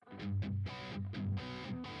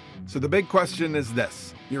So the big question is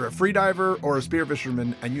this. You're a freediver or a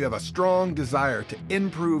spearfisherman and you have a strong desire to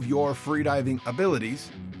improve your freediving abilities.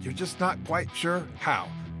 You're just not quite sure how.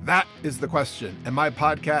 That is the question, and my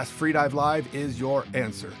podcast, Freedive Live, is your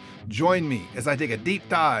answer. Join me as I take a deep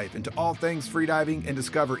dive into all things freediving and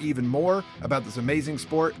discover even more about this amazing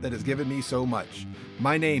sport that has given me so much.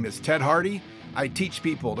 My name is Ted Hardy. I teach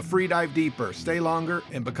people to freedive deeper, stay longer,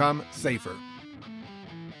 and become safer.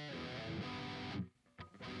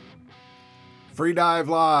 Freedive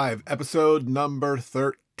Live, episode number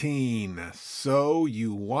 13. So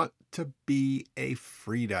you want to be a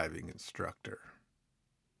freediving instructor.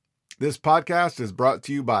 This podcast is brought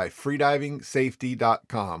to you by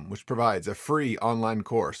freedivingsafety.com, which provides a free online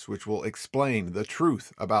course which will explain the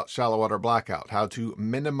truth about shallow water blackout, how to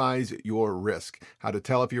minimize your risk, how to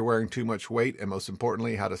tell if you're wearing too much weight, and most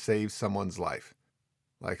importantly, how to save someone's life.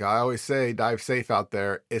 Like I always say, dive safe out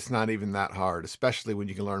there. It's not even that hard, especially when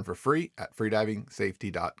you can learn for free at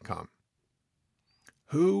freedivingsafety.com.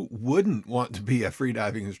 Who wouldn't want to be a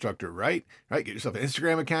freediving instructor, right? Right? Get yourself an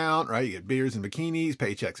Instagram account, right? You get beers and bikinis,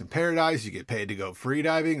 paychecks in paradise. You get paid to go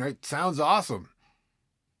freediving, right? Sounds awesome.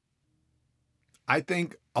 I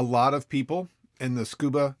think a lot of people in the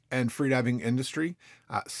scuba and freediving industry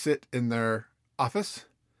sit in their office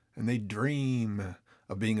and they dream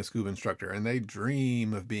of being a scuba instructor and they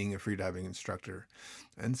dream of being a freediving instructor.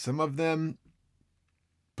 And some of them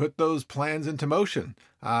put those plans into motion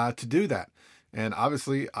to do that. And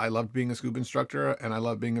obviously, I loved being a scuba instructor and I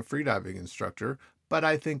love being a freediving instructor, but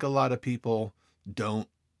I think a lot of people don't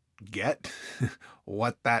get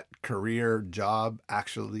what that career job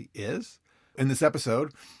actually is. In this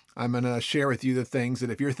episode, I'm going to share with you the things that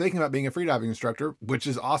if you're thinking about being a freediving instructor, which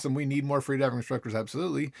is awesome, we need more freediving instructors,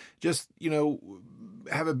 absolutely, just,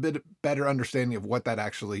 have a bit better understanding of what that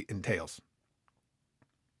actually entails.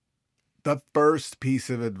 The first piece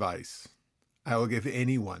of advice I will give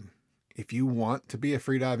anyone: if you want to be a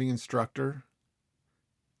freediving instructor,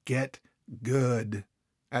 get good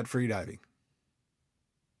at freediving.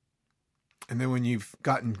 And then when you've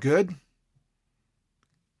gotten good,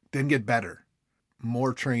 then get better.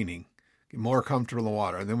 More training, get more comfortable in the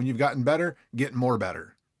water. And then when you've gotten better, get more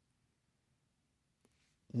better.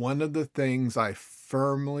 One of the things I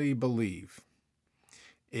firmly believe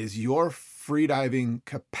is your freediving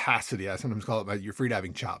capacity. I sometimes call it your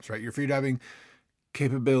freediving chops, right? Your freediving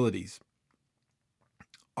capabilities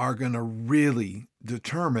are going to really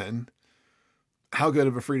determine how good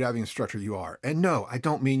of a freediving instructor you are. And no, I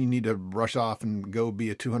don't mean you need to rush off and go be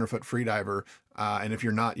a 200-foot freediver. And if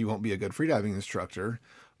you're not, you won't be a good freediving instructor.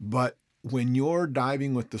 But when you're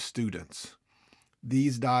diving with the students,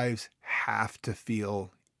 these dives have to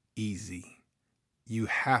feel easy. You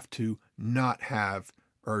have to not have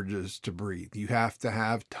urges to breathe. You have to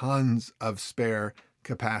have tons of spare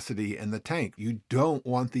capacity in the tank. You don't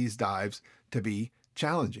want these dives to be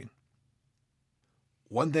challenging.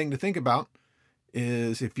 One thing to think about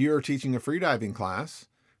is if you're teaching a freediving class,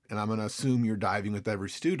 and I'm going to assume you're diving with every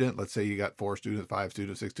student. Let's say you got 4 students, 5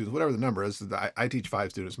 students, 6 students, whatever the number is. I teach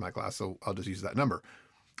 5 students in my class, so I'll just use that number.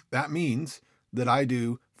 That means that I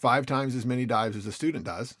do 5 times as many dives as a student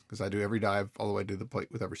does, because I do every dive all the way to the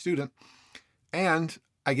plate with every student. And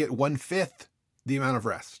I get 1/5 the amount of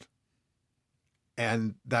rest.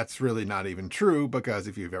 And that's really not even true, because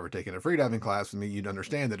if you've ever taken a freediving class with me, you'd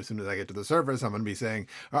understand that as soon as I get to the surface, I'm going to be saying,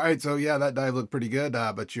 all right, so yeah, that dive looked pretty good,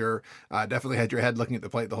 but you're definitely had your head looking at the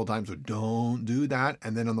plate the whole time, so don't do that.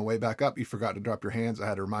 And then on the way back up, you forgot to drop your hands. I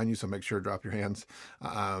had to remind you, so make sure to drop your hands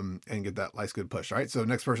and get that nice good push. All right, so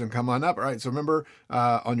next person, come on up. All right, so remember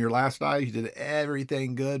on your last dive, you did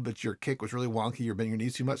everything good, but your kick was really wonky. You're bending your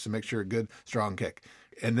knees too much, so make sure a good, strong kick.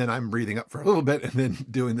 And then I'm breathing up for a little bit and then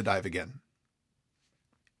doing the dive again.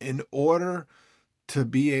 In order to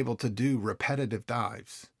be able to do repetitive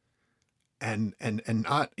dives and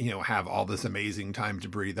not, have all this amazing time to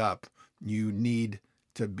breathe up, you need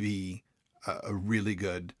to be a really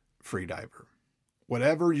good freediver.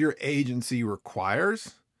 Whatever your agency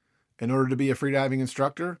requires in order to be a freediving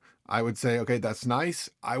instructor, I would say, okay, that's nice.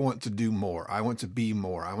 I want to do more. I want to be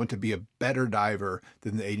more. I want to be a better diver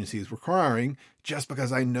than the agency is requiring, just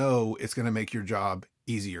because I know it's going to make your job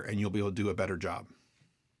easier and you'll be able to do a better job.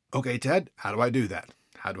 Okay, Ted, how do I do that?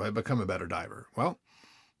 How do I become a better diver? Well,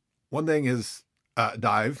 one thing is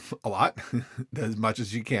dive a lot, as much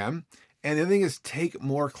as you can. And the other thing is take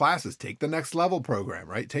more classes. Take the next level program,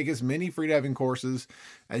 right? Take as many freediving courses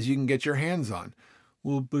as you can get your hands on.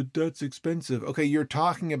 Well, but that's expensive. Okay, you're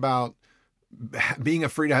talking about being a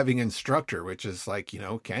freediving instructor, which is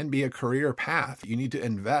can be a career path. You need to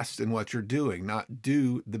invest in what you're doing, not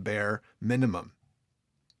do the bare minimum.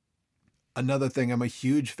 Another thing I'm a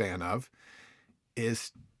huge fan of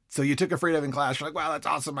is, so you took a freediving class, you're like, wow, that's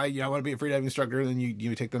awesome. I want to be a freediving instructor. And then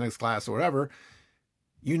you take the next class or whatever.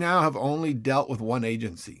 You now have only dealt with one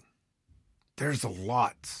agency. There's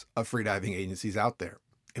lots of freediving agencies out there.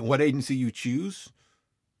 And what agency you choose,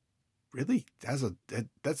 really,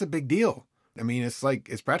 that's a big deal. I mean, it's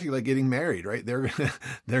practically like getting married, right? They're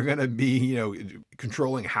going to be,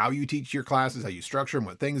 controlling how you teach your classes, how you structure them,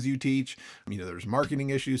 what things you teach. There's marketing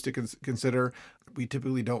issues to consider. We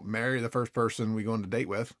typically don't marry the first person we go on a date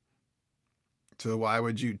with. So why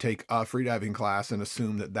would you take a freediving class and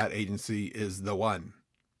assume that agency is the one?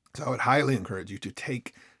 So I would highly encourage you to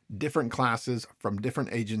take different classes from different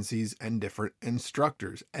agencies and different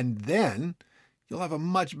instructors. And then you'll have a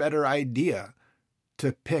much better idea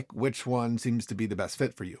to pick which one seems to be the best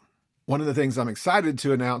fit for you. One of the things I'm excited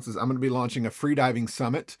to announce is I'm going to be launching a freediving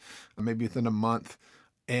summit, maybe within a month.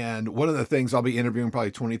 And one of the things, I'll be interviewing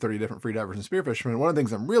probably 20, 30 different freedivers and spearfishermen. One of the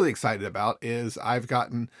things I'm really excited about is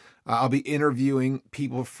I'll be interviewing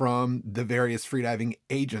people from the various freediving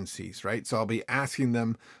agencies, right? So I'll be asking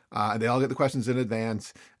them, they all get the questions in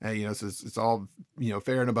advance, so it's all,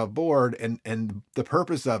 fair and above board. And the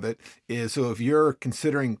purpose of it is, so if you're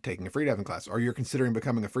considering taking a freediving class or you're considering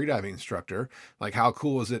becoming a freediving instructor, like how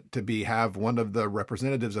cool is it to have one of the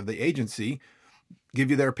representatives of the agency give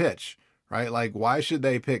you their pitch? Right? Like, why should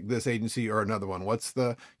they pick this agency or another one? What's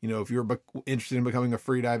the, if you're interested in becoming a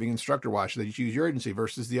freediving instructor, why should they choose your agency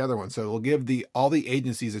versus the other one? So it'll give all the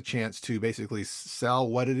agencies a chance to basically sell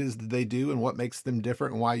what it is that they do and what makes them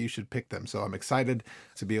different and why you should pick them. So I'm excited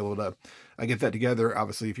to be able to get that together.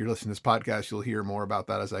 Obviously, if you're listening to this podcast, you'll hear more about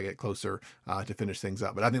that as I get closer to finish things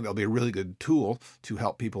up. But I think that'll be a really good tool to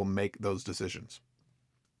help people make those decisions.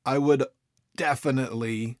 I would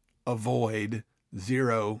definitely avoid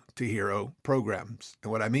 0 to hero programs.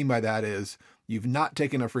 And what I mean by that is, you've not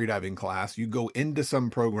taken a freediving class, you go into some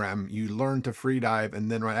program, you learn to freedive,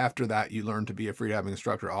 and then right after that, you learn to be a freediving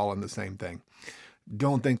instructor, all in the same thing.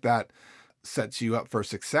 Don't think that sets you up for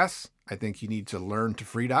success. I think you need to learn to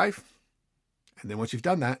freedive. And then once you've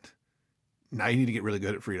done that, now you need to get really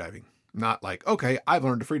good at freediving. Not like, okay, I've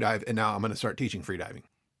learned to freedive and now I'm going to start teaching freediving.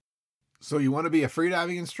 So you want to be a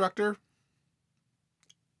freediving instructor?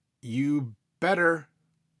 You better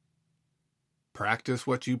practice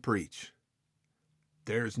what you preach.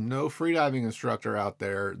 There's no freediving instructor out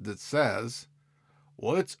there that says,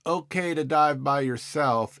 well, it's okay to dive by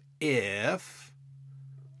yourself if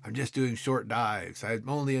I'm just doing short dives. I'm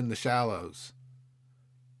only in the shallows.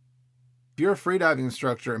 If you're a freediving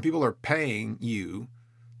instructor and people are paying you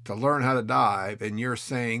to learn how to dive, and you're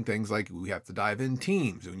saying things like, we have to dive in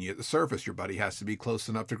teams. When you hit the surface, your buddy has to be close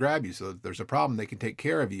enough to grab you so that if there's a problem, they can take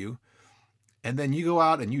care of you. And then you go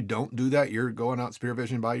out and you don't do that. You're going out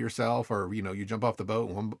spearfishing by yourself, or, you jump off the boat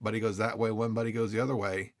and one buddy goes that way, one buddy goes the other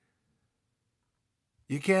way.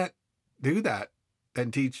 You can't do that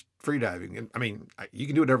and teach freediving. And I mean, you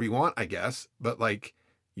can do whatever you want, I guess, but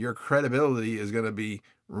your credibility is going to be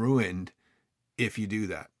ruined if you do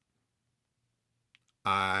that.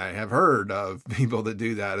 I have heard of people that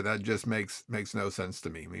do that, and that just makes no sense to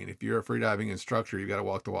me. I mean, if you're a freediving instructor, you've got to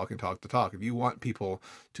walk the walk and talk the talk. If you want people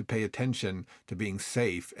to pay attention to being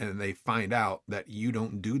safe and they find out that you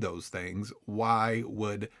don't do those things, why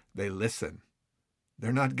would they listen?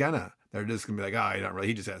 They're not gonna. They're just gonna be like,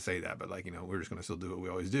 he just had to say that, but we're just gonna still do what we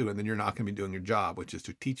always do. And then you're not gonna be doing your job, which is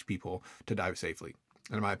to teach people to dive safely.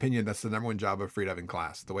 And in my opinion, that's the number one job of freediving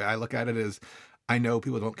class. The way I look at it is, I know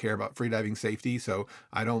people don't care about freediving safety, so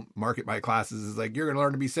I don't market my classes as you're going to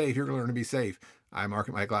learn to be safe, you're going to learn to be safe. I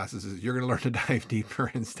market my classes as you're going to learn to dive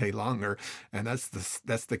deeper and stay longer. And that's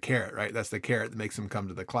the carrot, right? That's the carrot that makes them come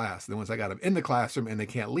to the class. Then once I got them in the classroom and they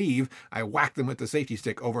can't leave, I whack them with the safety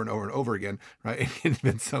stick over and over and over again, right? And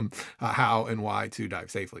convince them how and why to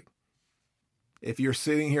dive safely. If you're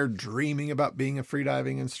sitting here dreaming about being a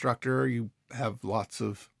freediving instructor, you have lots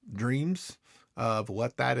of dreams of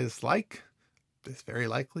what that is like. It's very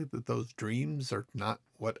likely that those dreams are not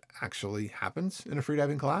what actually happens in a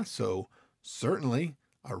freediving class. So certainly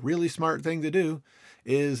a really smart thing to do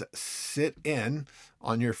is sit in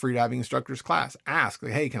on your freediving instructor's class. Ask,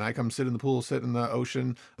 hey, can I come sit in the pool, sit in the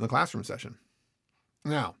ocean in the classroom session?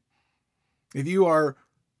 Now, if you are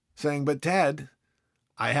saying, but Ted,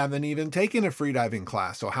 I haven't even taken a freediving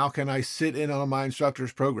class, so how can I sit in on my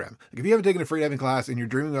instructor's program? If you haven't taken a freediving class and you're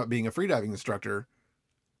dreaming about being a freediving instructor,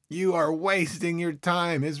 you are wasting your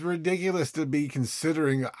time. It's ridiculous to be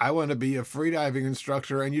considering, I want to be a freediving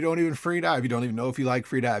instructor, and you don't even freedive. You don't even know if you like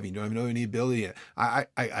freediving. You don't even know any ability.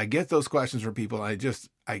 I get those questions from people, and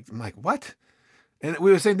I'm like, what? And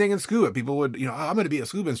we were the same thing in scuba. People would, "Oh, I'm going to be a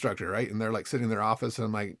scuba instructor," right? And they're like sitting in their office, and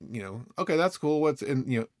I'm like, "Okay, that's cool. What's in,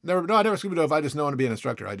 I never scuba dove. I just know how to be an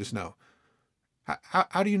instructor. I just know."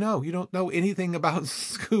 How do you know? You don't know anything about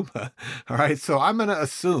scuba. All right. So I'm going to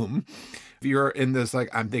assume if you're in this, like,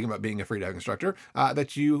 I'm thinking about being a freediving instructor,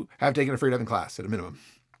 that you have taken a freediving class at a minimum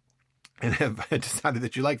and have decided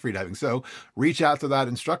that you like freediving. So reach out to that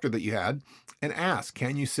instructor that you had and ask,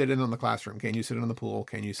 can you sit in on the classroom? Can you sit in on the pool?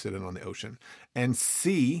 Can you sit in on the ocean? And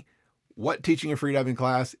see what teaching a freediving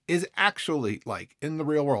class is actually like in the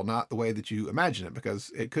real world, not the way that you imagine it,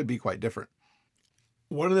 because it could be quite different.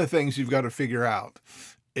 One of the things you've got to figure out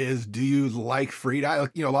is, do you like freediving?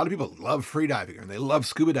 A lot of people love freediving and they love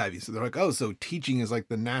scuba diving. So they're like, oh, so teaching is like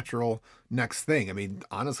the natural next thing. I mean,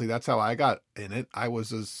 honestly, that's how I got in it. I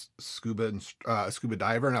was a scuba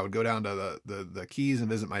diver, and I would go down to the Keys and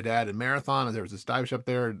visit my dad in Marathon. And there was this dive shop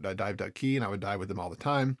there. I dived at Key, and I would dive with them all the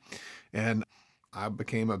time. And I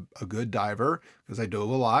became a good diver because I dove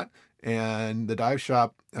a lot. And the dive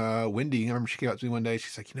shop, Wendy, I remember she came up to me one day.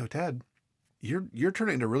 She's like, Ted, you're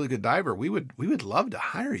turning into a really good diver. We would love to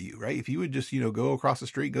hire you, right? If you would just, go across the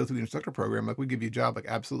street, go through the instructor program, like, we'd give you a job, like,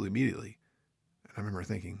 absolutely immediately. And I remember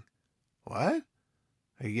thinking, what?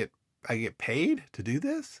 I get paid to do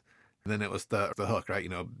this? And then it was the hook, right?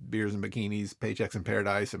 Beers and bikinis, paychecks in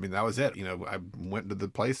paradise. I mean, that was it. I went to the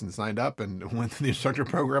place and signed up and went through the instructor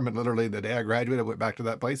program. And literally the day I graduated, I went back to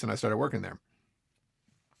that place and I started working there.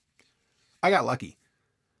 I got lucky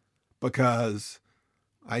because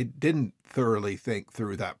I didn't thoroughly think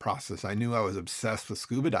through that process. I knew I was obsessed with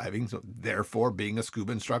scuba diving, so therefore being a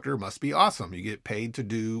scuba instructor must be awesome. You get paid to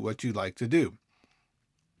do what you like to do.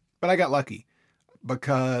 But I got lucky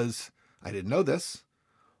because I didn't know this,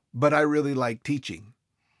 but I really like teaching.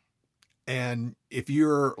 And if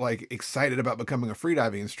you're like excited about becoming a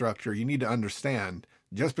freediving instructor, you need to understand,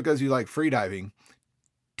 just because you like freediving,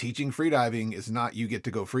 teaching freediving is not you get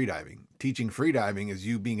to go freediving. Teaching freediving is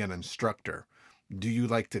you being an instructor. Do you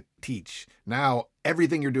like to teach? Now,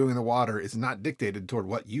 everything you're doing in the water is not dictated toward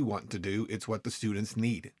what you want to do. It's what the students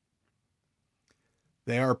need.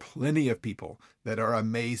 There are plenty of people that are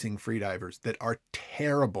amazing freedivers that are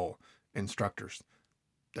terrible instructors.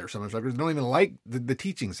 There are some instructors that don't even like the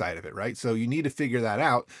teaching side of it, right? So you need to figure that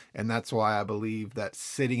out. And that's why I believe that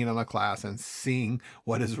sitting in on a class and seeing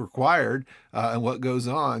what is required and what goes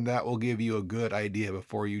on, that will give you a good idea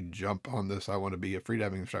before you jump on this, I want to be a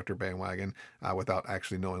freediving instructor bandwagon, without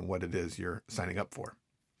actually knowing what it is you're signing up for.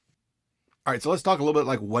 All right, so let's talk a little bit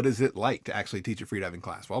like, what is it like to actually teach a freediving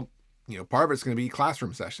class? Well, part of it's going to be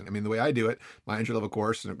classroom session. I mean, the way I do it, my entry-level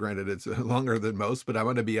course, and granted it's longer than most, but I'm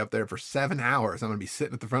going to be up there for 7 hours. I'm going to be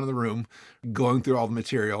sitting at the front of the room, going through all the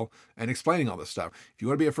material and explaining all this stuff. If you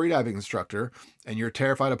want to be a freediving instructor and you're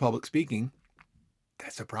terrified of public speaking,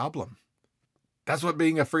 that's a problem. That's what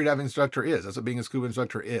being a freediving instructor is. That's what being a scuba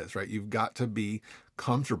instructor is, right? You've got to be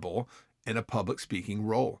comfortable in a public speaking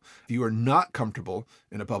role. If you are not comfortable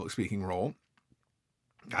in a public speaking role,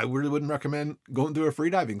 I really wouldn't recommend going through a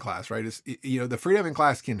freediving class, right? The freediving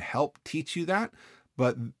class can help teach you that,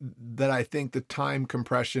 but that I think the time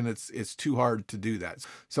compression, it's too hard to do that.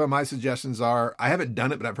 So my suggestions are, I haven't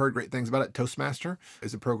done it, but I've heard great things about it. Toastmaster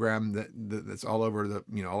is a program that's all over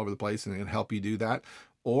the place, and it can help you do that.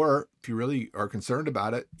 Or if you really are concerned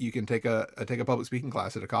about it, you can take a public speaking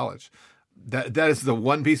class at a college. That is the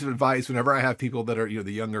one piece of advice whenever I have people that are,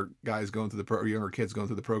 the younger guys going through younger kids going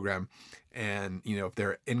through the program. And, if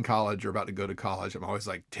they're in college or about to go to college, I'm always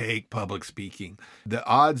like, take public speaking. The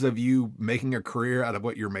odds of you making a career out of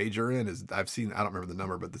what you're major in is, I've seen, I don't remember the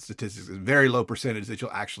number, but the statistics is very low percentage that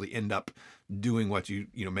you'll actually end up doing what you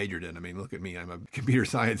majored in. I mean, look at me. I'm a computer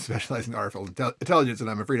science specializing in artificial intelligence, and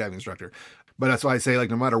I'm a freediving instructor. But that's why I say, like,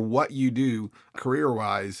 no matter what you do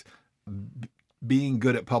career-wise, being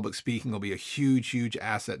good at public speaking will be a huge, huge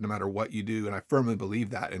asset no matter what you do. And I firmly believe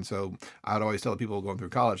that. And so I would always tell people going through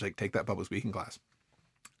college, like, take that public speaking class.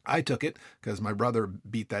 I took it because my brother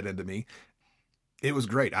beat that into me. It was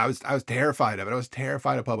great. I was terrified of it. I was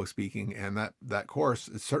terrified of public speaking. And that course,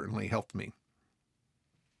 it certainly helped me.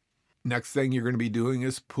 Next thing you're going to be doing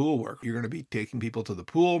is pool work. You're going to be taking people to the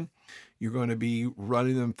pool. You're going to be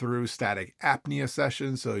running them through static apnea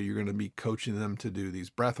sessions. So you're going to be coaching them to do these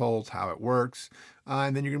breath holds, how it works.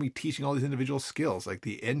 And then you're going to be teaching all these individual skills like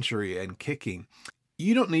the entry and kicking.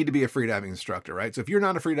 You don't need to be a freediving instructor, right? So if you're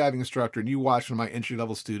not a freediving instructor and you watch one of my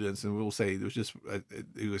entry-level students, and we'll say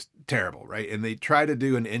it was terrible, right? And they try to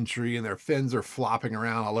do an entry and their fins are flopping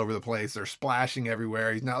around all over the place. They're splashing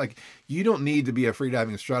everywhere. He's not like, you don't need to be a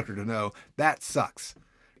freediving instructor to know that sucks.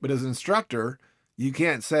 But as an instructor, you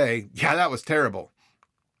can't say, yeah, that was terrible.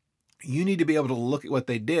 You need to be able to look at what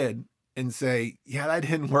they did and say, yeah, that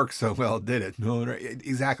didn't work so well, did it? No, right,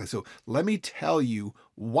 exactly. So let me tell you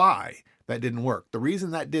why that didn't work. The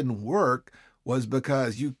reason that didn't work was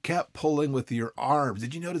because you kept pulling with your arms.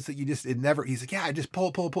 Did you notice that he's like, yeah, I just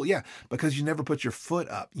pull, pull, pull. Yeah, because you never put your foot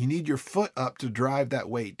up. You need your foot up to drive that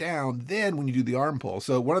weight down. Then when you do the arm pull.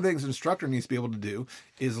 So one of the things an instructor needs to be able to do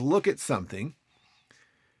is look at something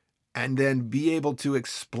and then be able to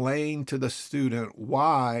explain to the student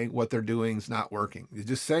why what they're doing is not working.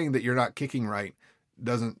 Just saying that you're not kicking right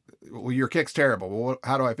doesn't, well, your kick's terrible. Well,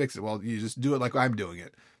 how do I fix it? Well, you just do it like I'm doing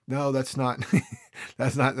it. No, that's not,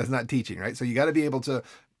 that's not teaching, right? So you got to be able to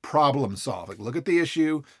problem solve. Like look at the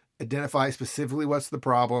issue, identify specifically what's the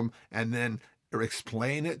problem, and then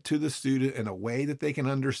explain it to the student in a way that they can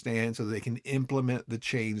understand so they can implement the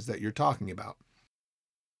change that you're talking about.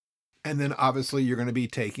 And then obviously you're going to be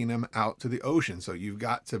taking them out to the ocean. So you've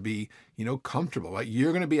got to be, comfortable. Like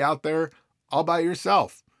you're going to be out there all by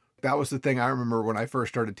yourself. That was the thing I remember when I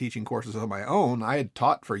first started teaching courses on my own. I had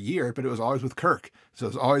taught for a year, but it was always with Kirk. So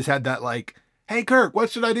it's always had that like, hey, Kirk,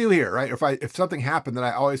 what should I do here? Right. If something happened, then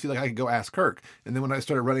I always feel like I could go ask Kirk. And then when I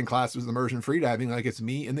started running classes with immersion freediving, like it's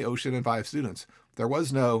me in the ocean and 5 students. There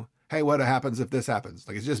was no, hey, what happens if this happens?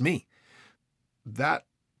 Like it's just me. That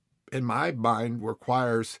in my mind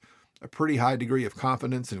requires a pretty high degree of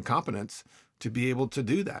confidence and competence to be able to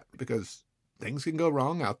do that, because things can go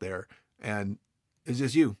wrong out there and it's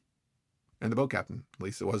just you and the boat captain. At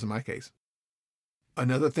least it was in my case.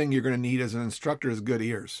 Another thing you're going to need as an instructor is good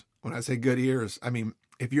ears. When I say good ears, I mean,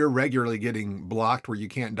 if you're regularly getting blocked where you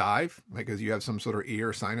can't dive because you have some sort of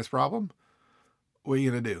ear sinus problem, what are you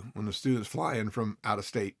going to do when the student's flying from out of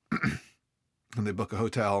state and they book a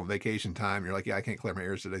hotel, vacation time? You're like, yeah, I can't clear my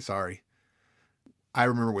ears today. Sorry. I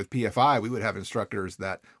remember with PFI, we would have instructors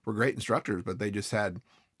that were great instructors, but they just had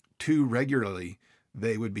too regularly,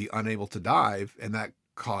 they would be unable to dive, and that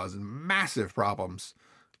caused massive problems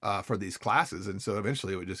for these classes. And so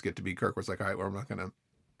eventually it would just get to be Kirk was like, all right, well,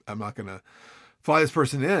 I'm not gonna fly this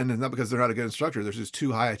person in, and not because they're not a good instructor. There's just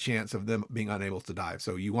too high a chance of them being unable to dive.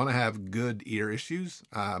 So you want to have good ear issues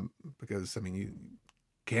because you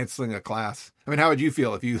canceling a class. I mean, how would you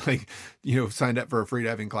feel if you signed up for a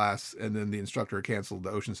freediving class and then the instructor canceled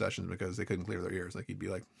the ocean sessions because they couldn't clear their ears? Like you'd be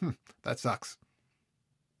like, that sucks.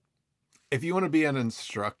 If you want to be an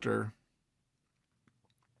instructor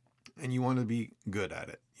and you want to be good at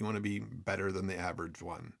it, you want to be better than the average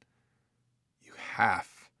one, you have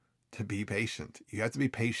to be patient. You have to be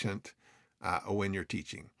patient when you're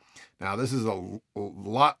teaching. Now, this is a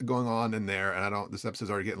lot going on in there, and this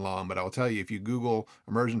episode's already getting long, but I will tell you, if you Google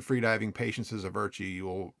immersion freediving, patience is a virtue, you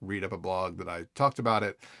will read up a blog that I talked about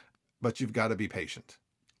it, but you've got to be patient.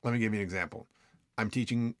 Let me give you an example. I'm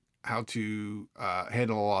teaching how to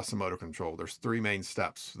handle a loss of motor control. There's 3 main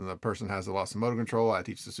steps. When the person has a loss of motor control, I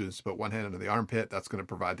teach the students to put one hand under the armpit. That's going to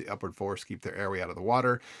provide the upward force, keep their airway out of the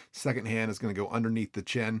water. Second hand is going to go underneath the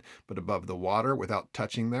chin, but above the water without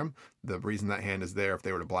touching them. The reason that hand is there, if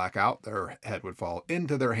they were to black out, their head would fall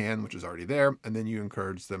into their hand, which is already there, and then you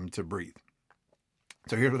encourage them to breathe.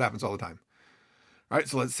 So here's what happens all the time. All right,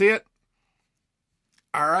 so let's see it.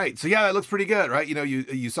 All right. So yeah, that looks pretty good, right?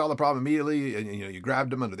 You saw the problem immediately, and you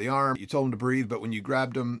grabbed them under the arm. You told them to breathe, but when you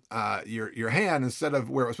grabbed them, your hand, instead of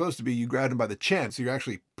where it was supposed to be, you grabbed them by the chin. So you're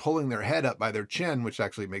actually pulling their head up by their chin, which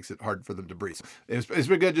actually makes it hard for them to breathe. It's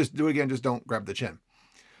pretty good. Just do it again. Just don't grab the chin.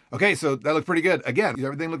 Okay, so that looked pretty good. Again,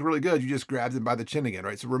 everything looked really good. You just grabbed them by the chin again,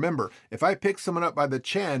 right? So remember, if I pick someone up by the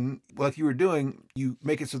chin, like you were doing, you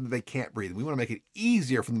make it so that they can't breathe. We want to make it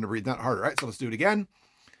easier for them to breathe, not harder, right? So let's do it again.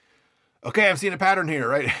 Okay, I'm seeing a pattern here,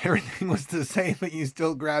 right? Everything was the same, but you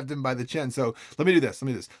still grabbed him by the chin. So let me do this.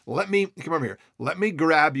 Let me come over here. Let me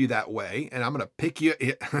grab you that way, and I'm going to pick you.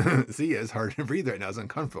 See, it's hard to breathe right now. It's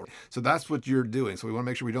uncomfortable. So that's what you're doing. So we want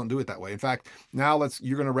to make sure we don't do it that way. In fact, now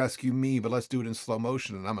you're going to rescue me, but let's do it in slow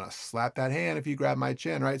motion. And I'm going to slap that hand if you grab my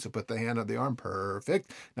chin, right? So put the hand on the arm.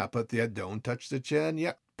 Perfect. Now don't touch the chin.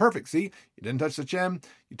 Yep. Perfect. See, you didn't touch the chin.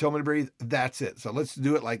 You told me to breathe. That's it. So let's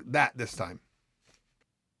do it like that this time.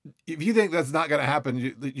 If you think that's not going to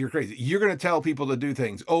happen, you're crazy. You're going to tell people to do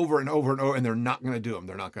things over and over and over, and they're not going to do them.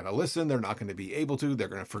 They're not going to listen. They're not going to be able to. They're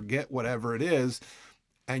going to forget whatever it is.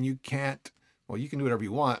 And you can't, well, you can do whatever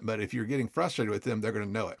you want, but if you're getting frustrated with them, they're going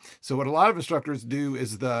to know it. So what a lot of instructors do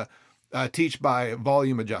is teach by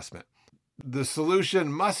volume adjustment. The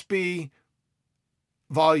solution must be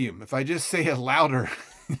volume. If I just say it louder,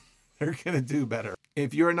 they're going to do better.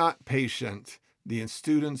 If you're not patient, the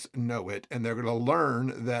students know it, and they're going to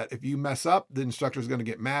learn that if you mess up, the instructor is going to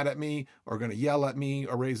get mad at me or going to yell at me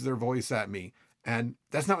or raise their voice at me. And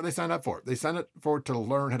that's not what they signed up for. They signed up for to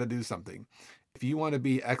learn how to do something. If you want to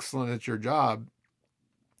be excellent at your job,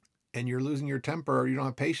 and you're losing your temper or you don't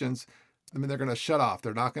have patience, I mean, they're going to shut off.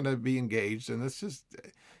 They're not going to be engaged. And it's just,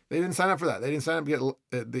 they didn't sign up for that. They didn't sign up to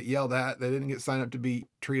get yelled at. They didn't get signed up to be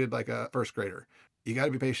treated like a first grader. You got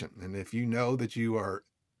to be patient. And if you know that you are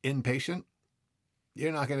impatient,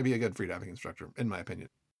 you're not going to be a good freediving instructor, in my opinion.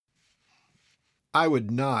 I would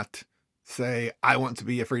not say I want to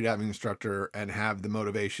be a freediving instructor and have the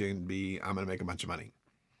motivation be I'm going to make a bunch of money.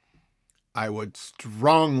 I would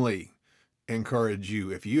strongly encourage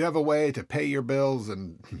you, if you have a way to pay your bills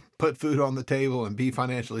and put food on the table and be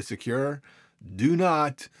financially secure, do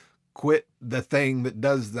not quit the thing that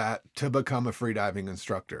does that to become a freediving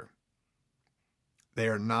instructor.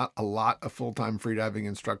 There are not a lot of full-time freediving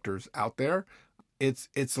instructors out there.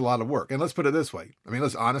 It's a lot of work. And let's put it this way. I mean,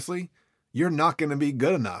 honestly, you're not going to be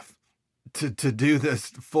good enough to do this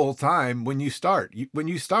full-time when you start. When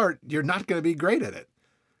you start, you're not going to be great at it.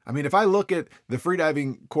 I mean, if I look at the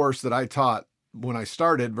freediving course that I taught when I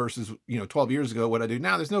started versus, 12 years ago, what I do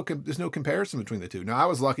now, there's no comparison between the two. Now, I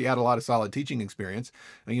was lucky I had a lot of solid teaching experience,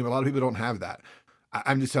 and a lot of people don't have that.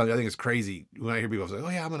 I'm just telling you, I think it's crazy when I hear people say, oh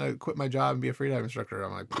yeah, I'm going to quit my job and be a freediving instructor.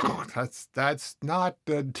 I'm like, oh, that's not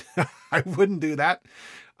good. I wouldn't do that.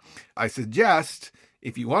 I suggest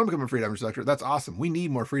if you want to become a freediving instructor, that's awesome. We need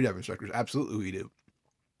more freediving instructors. Absolutely we do.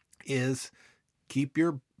 Is keep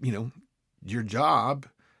your job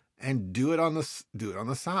and do it on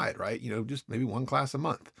the side, right? Just maybe one class a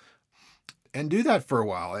month and do that for a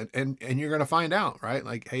while. And you're going to find out, right?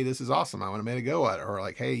 Like, hey, this is awesome. I want to make a go at it. Or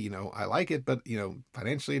like, hey, I like it, but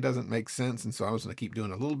financially it doesn't make sense. And so I was going to keep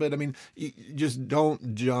doing a little bit. I mean, you just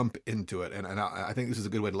don't jump into it. And I think this is a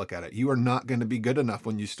good way to look at it. You are not going to be good enough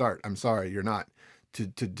when you start. I'm sorry, you're not to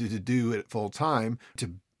do it full time,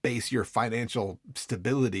 to base your financial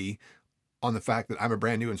stability on the fact that I'm a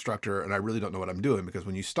brand new instructor and I really don't know what I'm doing, because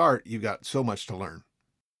when you start, you've got so much to learn.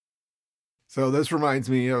 So this reminds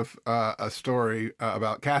me of a story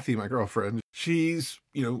about Kathy, my girlfriend. She's,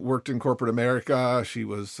 worked in corporate America.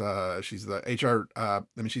 She's the HR,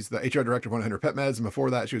 she's the HR director of 100 Pet Meds. And before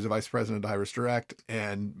that, she was a vice president of Iris Direct.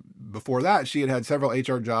 And before that, she had several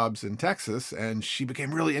HR jobs in Texas, and she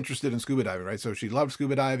became really interested in scuba diving, right? So she loved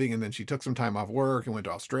scuba diving, and then she took some time off work and went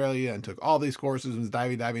to Australia and took all these courses and was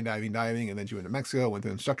diving. And then she went to Mexico, went to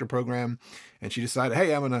an instructor program, and she decided,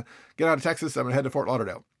 hey, I'm going to get out of Texas. I'm going to head to Fort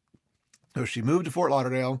Lauderdale. So she moved to Fort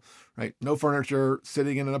Lauderdale, right? No furniture,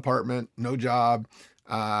 sitting in an apartment, no job.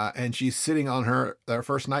 And she's sitting on her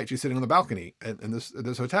first night, she's sitting on the balcony in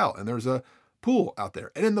this hotel, and there's a pool out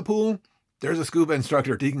there. And in the pool, there's a scuba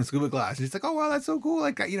instructor teaching scuba class. And she's like, oh, wow, that's so cool.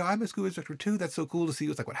 Like, I'm a scuba instructor too. That's so cool to see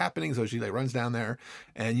what's happening. So she runs down there,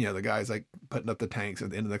 and, the guy's putting up the tanks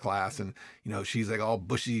at the end of the class. And, she's all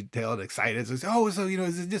bushy tailed, excited. So,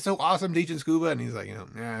 is it just so awesome teaching scuba? And he's like,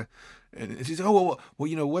 yeah. And she's like, oh,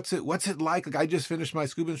 well, what's it like? Like, I just finished my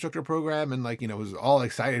scuba instructor program and was all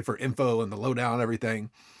excited for info and the lowdown and everything.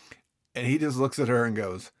 And he just looks at her and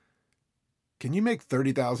goes, can you make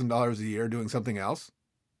 $30,000 a year doing something else?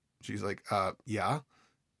 She's like, yeah.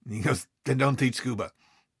 And he goes, then don't teach scuba.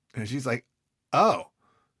 And she's like, oh,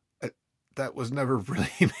 that was never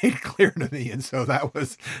really made clear to me. And so that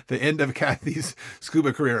was the end of Kathy's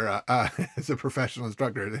scuba career as a professional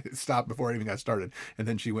instructor. It stopped before it even got started. And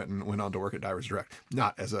then she went on to work at Iris Direct,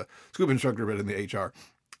 not as a scuba instructor, but in the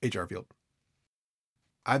HR field.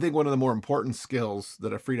 I think one of the more important skills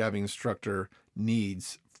that a freediving instructor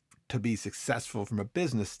needs to be successful from a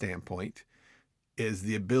business standpoint is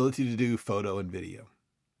the ability to do photo and video.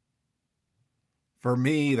 For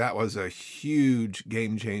me, that was a huge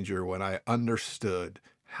game changer when I understood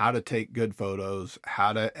how to take good photos,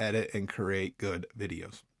 how to edit and create good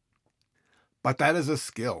videos. But that is a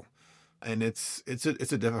skill, and it's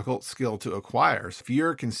a difficult skill to acquire. So if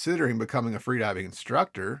you're considering becoming a freediving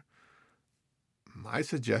instructor, my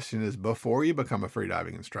suggestion is before you become a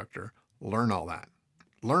freediving instructor, learn all that.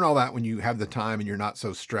 Learn all that when you have the time and you're not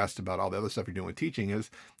so stressed about all the other stuff you're doing with teaching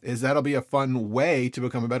is that'll be a fun way to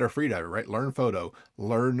become a better freediver, right? Learn photo,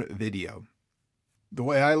 learn video. The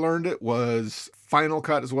way I learned it was Final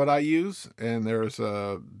Cut is what I use. And there's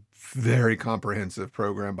a very comprehensive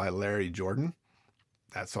program by Larry Jordan.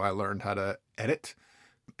 That's how I learned how to edit.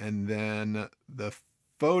 And then the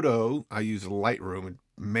photo, I use Lightroom.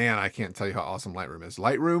 Man, I can't tell you how awesome Lightroom is.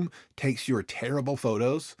 Lightroom takes your terrible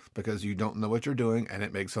photos because you don't know what you're doing, and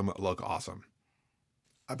it makes them look awesome.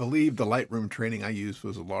 I believe the Lightroom training I used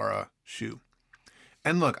was Laura Shu.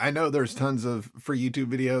 And look, I know there's tons of free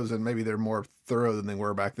YouTube videos, and maybe they're more thorough than they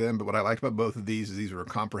were back then, but what I liked about both of these is these were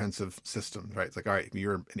comprehensive systems, right? It's like, all right, if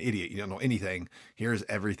you're an idiot, you don't know anything, here's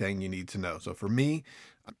everything you need to know. So for me,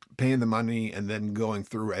 paying the money and then going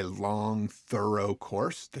through a long, thorough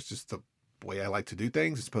course, that's just the way I like to do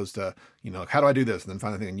things, as opposed to, how do I do this? And then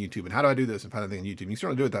find the thing on YouTube. And how do I do this? And find the thing on YouTube. You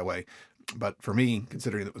sort of do it that way. But for me,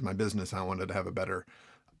 considering it was my business, I wanted to have a better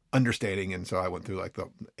understanding. And so I went through like the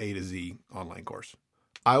A to Z online course.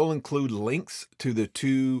 I will include links to the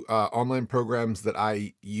two online programs that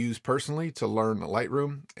I use personally to learn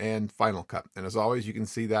Lightroom and Final Cut. And as always, you can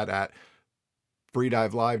see that at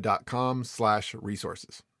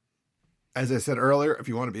freedivelive.com/resources. As I said earlier, if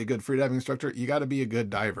you want to be a good freediving instructor, you got to be a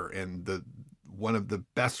good diver. And one of the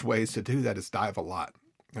best ways to do that is dive a lot.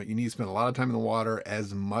 You need to spend a lot of time in the water,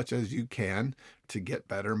 as much as you can, to get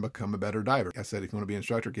better and become a better diver. Like I said, if you want to be an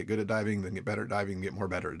instructor, get good at diving, then get better at diving, get more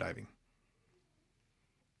better at diving.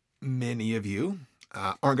 Many of you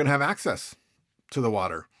aren't going to have access to the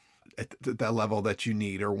water at the level that you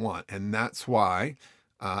need or want. And that's why,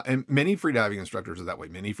 and many freediving instructors are that way.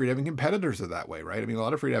 Many freediving competitors are that way, right? I mean, a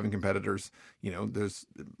lot of freediving competitors, there's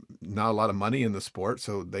not a lot of money in the sport.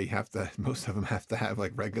 So most of them have to have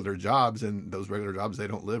like regular jobs, and those regular jobs, they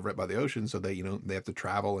don't live right by the ocean. So they have to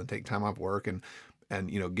travel and take time off work and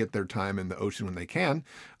get their time in the ocean when they can.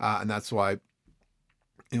 And that's why,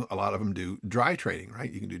 a lot of them do dry training, right?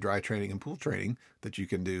 You can do dry training and pool training that you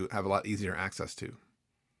can have a lot easier access to.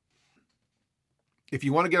 If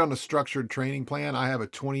you want to get on a structured training plan, I have a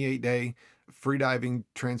 28-day freediving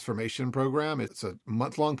transformation program. It's a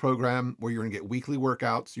month-long program where you're going to get weekly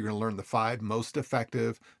workouts. You're going to learn the 5 most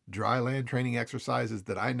effective dry land training exercises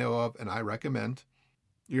that I know of and I recommend.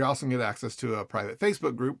 You're also going to get access to a private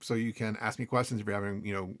Facebook group, so you can ask me questions if you're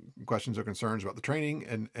having, questions or concerns about the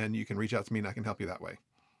training, and you can reach out to me and I can help you that way.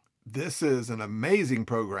 This is an amazing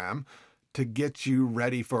program to get you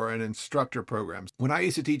ready for an instructor program. When I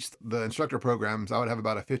used to teach the instructor programs, I would have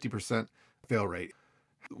about a 50% fail rate.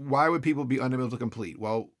 Why would people be unable to complete?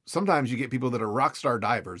 Well, sometimes you get people that are rock star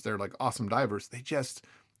divers. They're like awesome divers.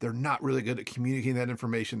 They're not really good at communicating that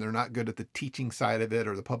information. They're not good at the teaching side of it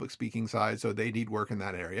or the public speaking side, so they need work in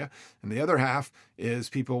that area. And the other half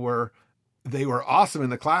is they were awesome in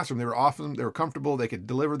the classroom. They were awesome. They were comfortable. They could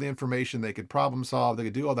deliver the information. They could problem solve. They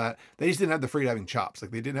could do all that. They just didn't have the freediving chops. Like,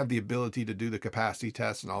 they didn't have the ability to do the capacity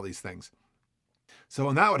tests and all these things. So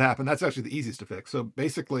when that would happen, that's actually the easiest to fix. So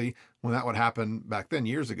basically, when that would happen back then,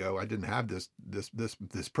 years ago, I didn't have this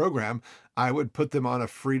program. I would put them on a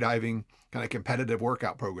freediving kind of competitive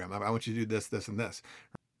workout program. I want you to do this, this, and this.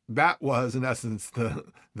 That was, in essence, the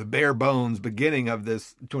bare bones beginning of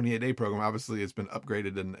this 28-day program. Obviously, it's been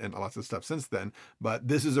upgraded and lots of stuff since then. But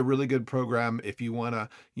this is a really good program if you're going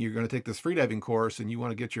to take this freediving course and you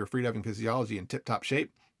want to get your freediving physiology in tip-top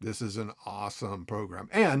shape. This is an awesome program.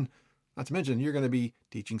 And not to mention, you're going to be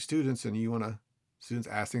teaching students, and students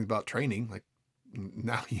ask things about training. Like,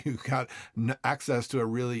 now you got access to a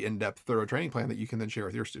really in-depth, thorough training plan that you can then share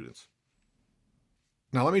with your students.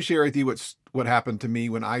 Now, let me share with you what happened to me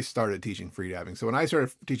when I started teaching freediving. So when I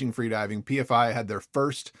started teaching freediving, PFI had their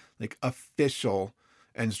first official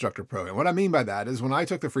instructor program. What I mean by that is when I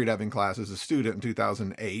took the freediving class as a student in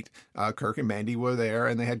 2008, Kirk and Mandy were there,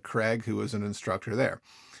 and they had Craig, who was an instructor there.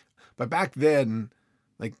 But back then,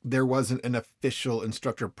 there wasn't an official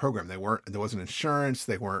instructor program. There wasn't insurance.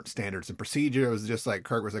 They weren't standards and procedure. It was just like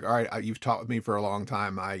Kirk was like, all right, you've taught with me for a long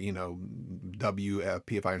time. I, W a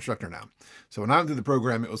PFI instructor now. So when I went through the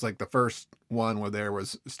program, it was like the first one where there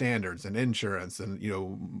was standards and insurance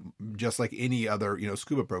and, just like any other,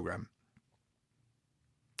 scuba program.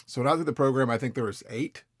 So when I went through the program, I think there was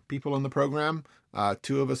 8 people in the program.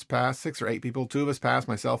 2 of us passed, 6 or 8 people. 2 of us passed,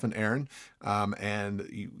 myself and Aaron.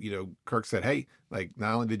 And Kirk said, hey,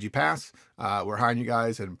 not only did you pass, we're hiring you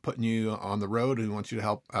guys and putting you on the road, and we want you to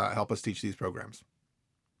help us teach these programs.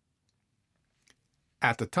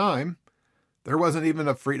 At the time, there wasn't even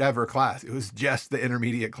a freediver class. It was just the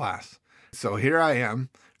intermediate class. So here I am,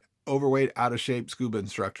 overweight, out of shape scuba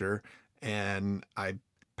instructor, and I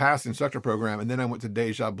passed the instructor program, and then I went to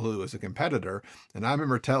Deja Blue as a competitor. And I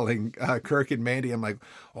remember telling Kirk and Mandy, I'm like,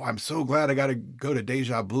 oh, I'm so glad I got to go to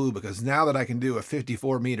Deja Blue, because now that I can do a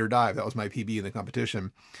 54-meter dive, that was my PB in the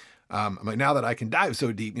competition. I'm like, now that I can dive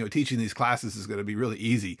so deep, teaching these classes is going to be really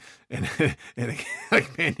easy. And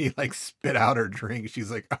Mandy spit out her drink. She's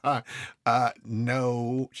like,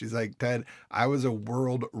 no. She's like, Ted, I was a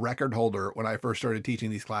world record holder when I first started teaching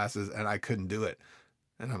these classes, and I couldn't do it.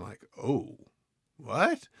 And I'm like, oh.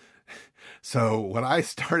 What? So when I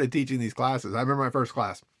started teaching these classes, I remember my first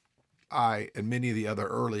class, I and many of the other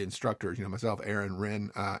early instructors, myself, Aaron,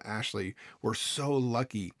 Ren, Ashley, were so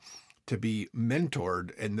lucky to be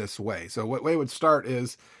mentored in this way. So what way it would start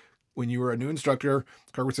is when you were a new instructor,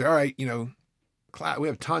 Kirk would say, all right, we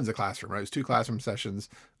have tons of classroom, right? It was 2 classroom sessions.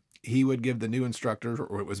 he would give the new instructors,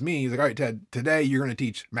 or it was me, he's like, all right, Ted, today you're going to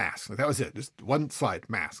teach masks. Like that was it. Just one slide,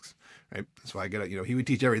 masks. Right. So I get it. He would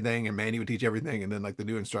teach everything and Mandy would teach everything. And then like the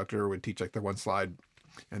new instructor would teach like the one slide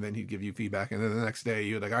and then he'd give you feedback. And then the next day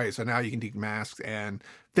you'd like, all right, so now you can teach masks and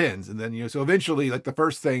fins. And then, so eventually like the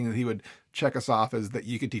first thing that he would check us off is that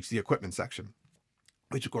you could teach the equipment section,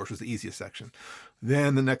 which of course was the easiest section.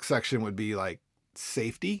 Then the next section would be like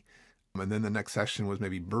safety. And then the next section was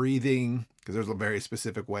maybe breathing, because there's very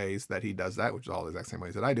specific ways that he does that, which is all the exact same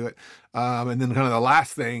ways that I do it. And then kind of the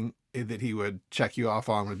last thing that he would check you off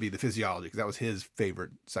on would be the physiology, because that was his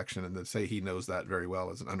favorite section. And to say he knows that very well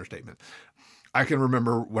is an understatement. I can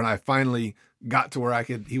remember when I finally got to where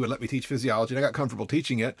he would let me teach physiology, and I got comfortable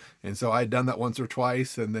teaching it. And so I'd done that once or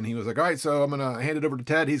twice. And then he was like, all right, so I'm going to hand it over to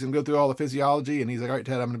Ted. He's going to go through all the physiology. And he's like, all right,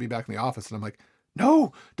 Ted, I'm going to be back in the office. And I'm like,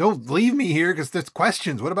 no, don't leave me here because there's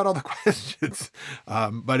questions. What about all the questions?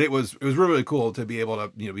 But it was really, really cool to be able to,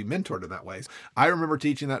 be mentored in that way. I remember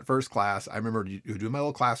teaching that first class. I remember doing my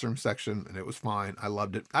little classroom section and it was fine. I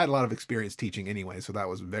loved it. I had a lot of experience teaching anyway, so that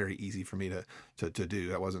was very easy for me to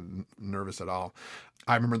do. I wasn't nervous at all.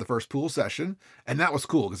 I remember the first pool session, and that was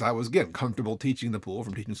cool because I was, again, comfortable teaching the pool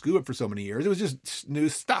from teaching scuba for so many years. It was just new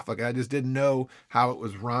stuff. Like I just didn't know how it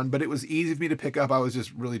was run, but it was easy for me to pick up. I was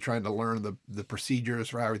just really trying to learn the procedures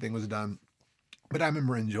for how everything was done. But I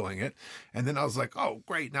remember enjoying it. And then I was like, oh,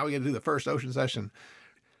 great. Now we get to do the first ocean session.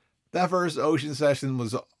 That first ocean session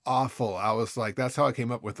was awful. I was like, that's how I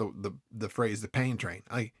came up with the phrase, the pain train.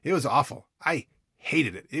 It was awful. I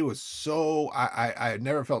hated it. It was so, I had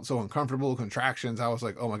never felt so uncomfortable, contractions. I was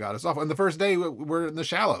like, oh my God, it's awful. And the first day we're in the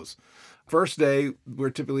shallows. First day,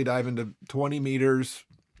 we're typically diving to 20 meters,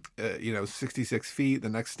 66 feet. The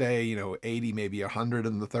next day, 80, maybe 100.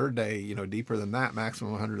 And the third day, deeper than that,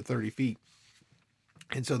 maximum 130 feet.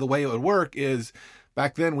 And so the way it would work is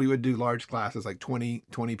back then we would do large classes, like 20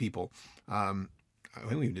 people. I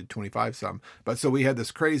think we did 25 some, but so we had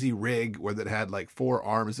this crazy rig where that had like 4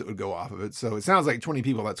 arms that would go off of it. So it sounds like 20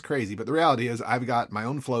 people. That's crazy. But the reality is I've got my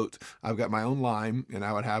own float. I've got my own line, and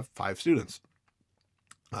I would have 5 students.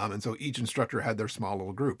 And so each instructor had their small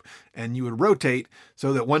little group, and you would rotate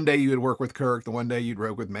so that one day you would work with Kirk, the one day you'd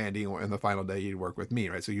work with Mandy, and the final day you'd work with me,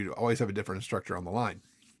 right? So you'd always have a different instructor on the line.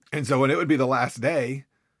 And so when it would be the last day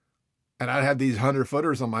and I'd have these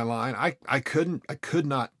 100-footers on my line, I could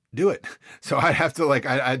not do it. So I'd have to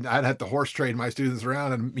I'd have to horse trade my students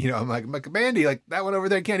around, and I'm like, Mandy, like that one over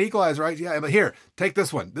there can't equalize, right? Yeah, but here, take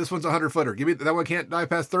this one. This one's 100-footer. Give me that one. Can't dive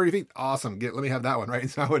past 30 feet. Awesome. Let me have that one, right?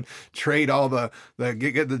 And so I would trade all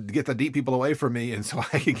get the deep people away from me, and so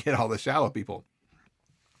I could get all the shallow people.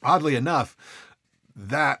 Oddly enough,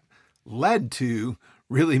 that led to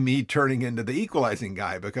really me turning into the equalizing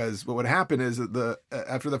guy, because what would happen is that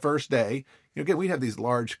after the first day, again, we'd have these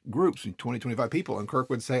large groups, 20, 25 people, and Kirk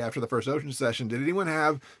would say after the first ocean session, did anyone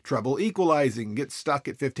have trouble equalizing, get stuck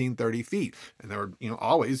at 15, 30 feet? And there were,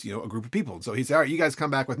 always, a group of people. And so he'd say, all right, you guys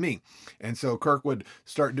come back with me. And so Kirk would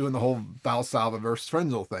start doing the whole Valsalva versus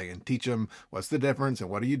Frenzel thing and teach them what's the difference and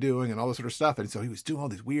what are you doing and all this sort of stuff. And so he was doing all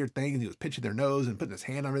these weird things. He was pinching their nose and putting his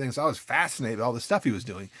hand on everything. So I was fascinated with all the stuff he was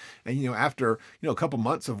doing. And, after, a couple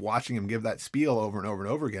months of watching him give that spiel over and over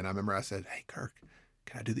and over again, I remember I said, hey, Kirk,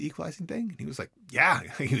 can I do the equalizing thing? And he was like, yeah.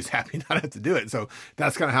 He was happy not to have to do it. So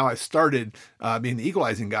that's kind of how I started being the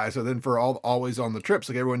equalizing guy. So then for always on the trips,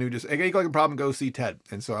 like everyone knew just, hey, equalizing problem, go see Ted.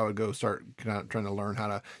 And so I would go start kind of trying to learn how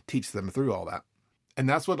to teach them through all that. And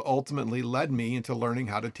that's what ultimately led me into learning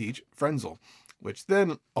how to teach Frenzel, which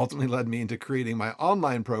then ultimately led me into creating my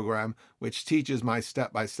online program, which teaches my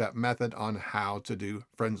step-by-step method on how to do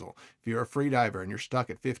Frenzel. If you're a freediver and you're stuck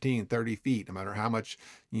at 15, 30 feet, no matter how much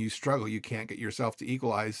you struggle, you can't get yourself to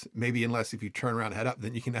equalize, maybe unless if you turn around head up,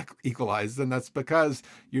 then you can equalize. Then that's because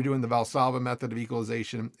you're doing the Valsalva method of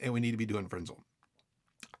equalization, and we need to be doing Frenzel.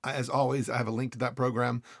 As always, I have a link to that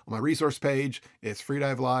program on my resource page. It's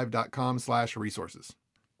freedivelive.com/resources.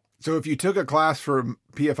 So if you took a class from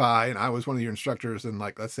PFI and I was one of your instructors in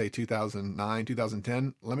let's say 2009,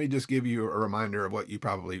 2010, let me just give you a reminder of what you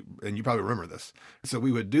probably remember this. So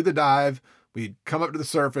we would do the dive, we'd come up to the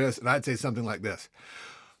surface, and I'd say something like this.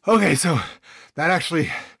 Okay, so that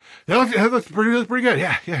looked pretty good.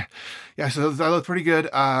 Yeah. So that looked pretty good.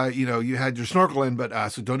 You had your snorkel in,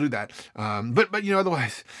 but so don't do that. But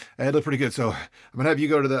otherwise it looked pretty good. So I'm gonna have you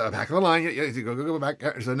go to the back of the line. Yeah, go back.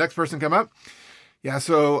 So the next person come up. Yeah,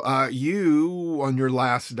 so you, on your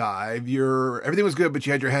last dive, everything was good, but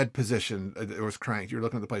you had your head positioned. It was cranked. You were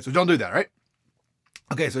looking at the plate. So don't do that, right?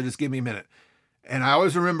 Okay, so just give me a minute. And I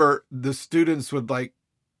always remember the students would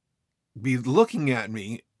be looking at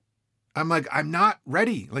me. I'm like, I'm not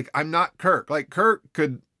ready. I'm not Kirk. Kirk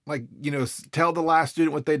could like, tell the last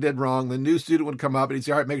student what they did wrong. The new student would come up and he'd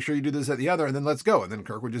say, all right, make sure you do this at the other, and then let's go. And then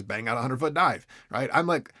Kirk would just bang out a 100-foot dive, right? I'm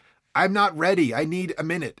like, I'm not ready. I need a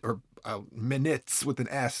minute, or minutes with an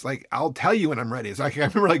S. Like, I'll tell you when I'm ready. So I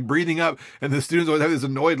remember like breathing up, and the students always have this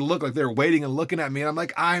annoyed look, like they're waiting and looking at me. And I'm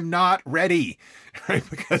like, I'm not ready, right?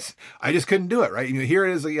 Because I just couldn't do it, right? Here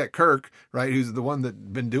it is. You got Kirk, right? Who's the one that's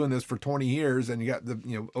been doing this for 20 years. And you got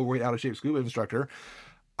the, overweight, out of shape scuba instructor.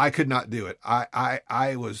 I could not do it.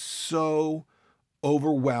 I was so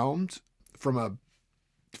overwhelmed from a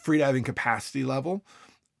freediving capacity level.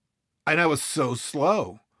 And I was so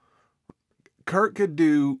slow. Kirk could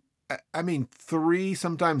do, 3,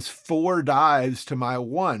 sometimes 4 dives to my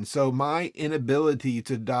 1. So my inability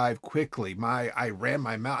to dive quickly, I ran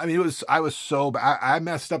my mouth. I was so bad. I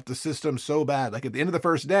messed up the system so bad. Like at the end of the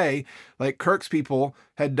first day, like Kirk's people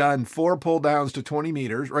had done 4 pull downs to 20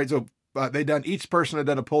 meters, right? So each person had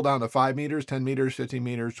done a pull down to 5 meters, 10 meters, 15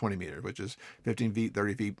 meters, 20 meters, which is 15 feet,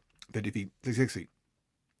 30 feet, 50 feet, 66 feet.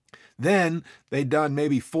 Then they'd done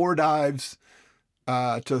maybe 4 dives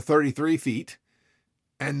to 33 feet.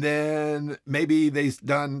 And then maybe they've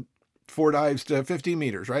done 4 dives to 15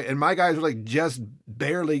 meters, right? And my guys were like just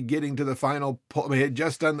barely getting to the final pull. They had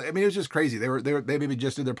just done, it was just crazy. They maybe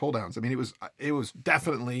just did their pull downs. It was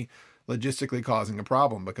definitely logistically causing a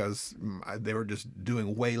problem because they were just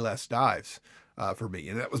doing way less dives for me.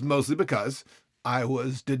 And that was mostly because I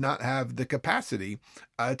did not have the capacity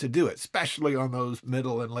to do it, especially on those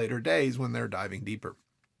middle and later days when they're diving deeper.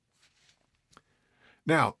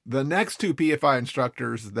 Now, the next 2 PFI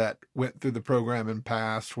instructors that went through the program and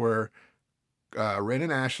passed were Ren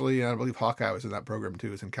and Ashley, and I believe Hawkeye was in that program too.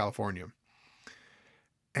 It was in California.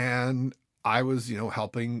 And I was,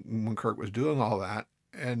 helping when Kirk was doing all that.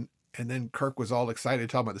 And then Kirk was all excited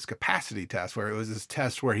talking about this capacity test, where it was this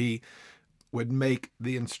test where he would make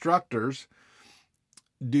the instructors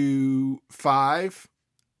do 5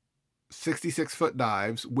 66-foot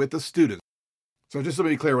dives with the students. So just to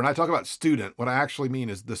be clear, when I talk about student, what I actually mean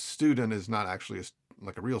is the student is not actually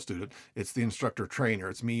like a real student. It's the instructor trainer.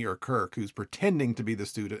 It's me or Kirk who's pretending to be the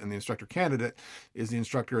student, and the instructor candidate is the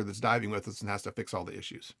instructor that's diving with us and has to fix all the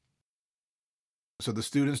issues. So the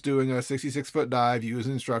student's doing a 66-foot dive, you as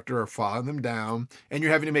an instructor are following them down, and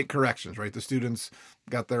you're having to make corrections, right? The student's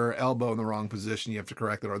got their elbow in the wrong position, you have to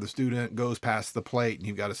correct it, or the student goes past the plate and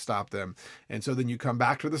you've got to stop them. And so then you come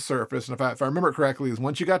back to the surface, and if I remember correctly, is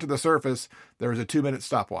once you got to the surface, there was a 2-minute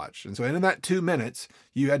stopwatch. And so in that 2 minutes,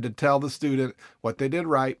 you had to tell the student what they did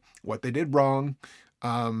right, what they did wrong,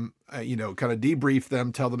 kind of debrief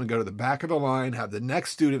them, tell them to go to the back of the line, have the next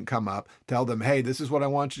student come up, tell them, hey, this is what I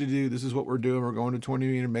want you to do. This is what we're doing. We're going to 20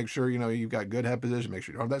 meters. Make sure, you've got good head position. Make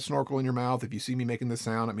sure you don't have that snorkel in your mouth. If you see me making this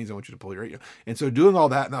sound, it means I want you to pull your, and so doing all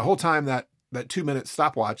that. And the whole time that 2-minute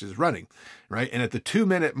stopwatch is running, right? And at the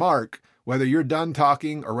 2-minute mark, whether you're done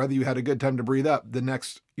talking or whether you had a good time to breathe up, the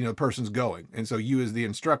next, person's going. And so you as the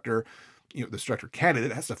instructor, the instructor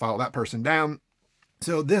candidate has to follow that person down.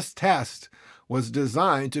 So this test was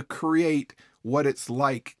designed to create what it's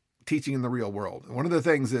like teaching in the real world. And one of the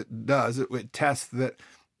things it does, it tests that,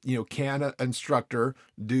 can an instructor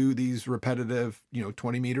do these repetitive,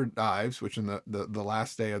 20-meter dives, which in the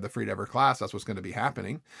last day of the Freediver class, that's what's going to be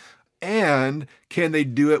happening. And can they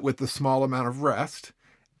do it with the small amount of rest?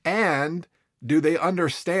 And do they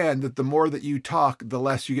understand that the more that you talk, the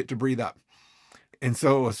less you get to breathe up? And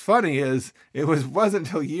so what's funny is wasn't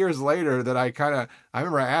until years later that I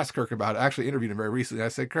remember I asked Kirk about it. I actually interviewed him very recently. I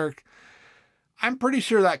said, Kirk, I'm pretty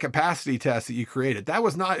sure that capacity test that you created, that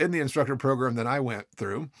was not in the instructor program that I went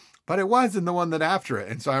through, but it was in the one that after it.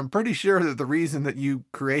 And so I'm pretty sure that the reason that you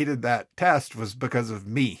created that test was because of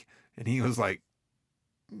me. And he was like,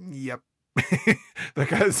 yep.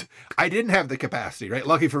 Because I didn't have the capacity, right?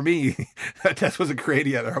 Lucky for me, that test wasn't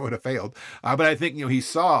created yet or I would have failed. But I think, he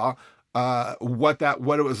saw what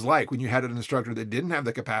it was like when you had an instructor that didn't have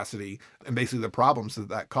the capacity and basically the problems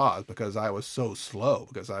that caused because I was so slow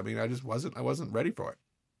because I wasn't ready for it.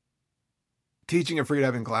 Teaching a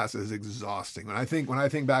freediving class is exhausting. When I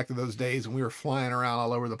think back to those days when we were flying around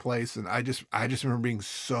all over the place, and I just remember being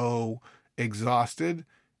so exhausted,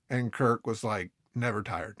 and Kirk was like never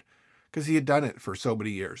tired because he had done it for so many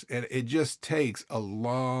years. And it just takes a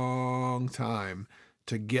long time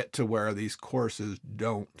to get to where these courses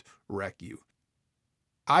don't wreck you.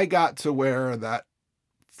 I got to where that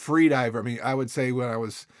freediver, I would say when I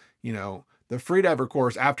was, the freediver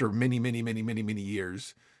course after many, many, many, many, many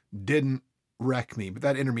years didn't wreck me, but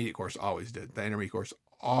that intermediate course always did. That intermediate course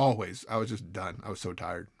always, I was just done. I was so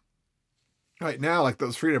tired. Right now, like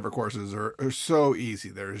those freediver courses are so easy.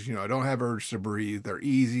 There's, I don't have urge to breathe. They're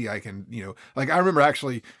easy. I can, like I remember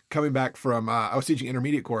actually coming back from, I was teaching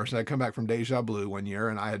intermediate course and I'd come back from Deja Blue one year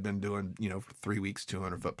and I had been doing, for 3 weeks,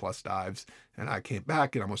 200-foot plus dives. And I came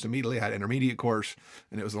back and almost immediately had intermediate course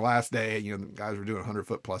and it was the last day, the guys were doing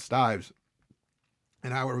 100-foot plus dives.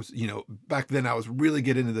 And I was, back then I was really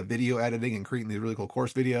getting into the video editing and creating these really cool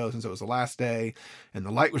course videos. And so it was the last day and the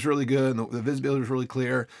light was really good and the visibility was really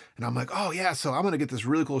clear. And I'm like, oh yeah, so I'm going to get this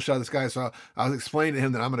really cool shot of this guy. So I was explaining to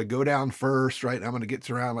him that I'm going to go down first, right? And I'm going to get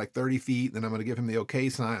to around like 30 feet. Then I'm going to give him the okay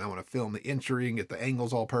sign. I want to film the entry and get the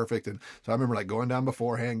angles all perfect. And so I remember like going down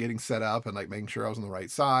beforehand, getting set up and like making sure I was on the right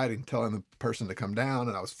side and telling the person to come down.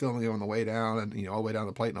 And I was filming him on the way down and, all the way down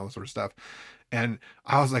the plate and all that sort of stuff. And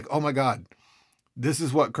I was like, oh my God. This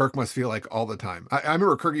is what Kirk must feel like all the time. I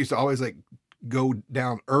remember Kirk used to always like go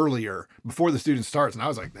down earlier before the student starts. And I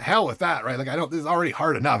was like, the hell with that, right? Like, this is already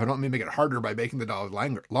hard enough. I don't mean to make it harder by making the dive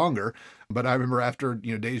longer. But I remember after,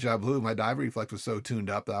 Deja Blue, my dive reflex was so tuned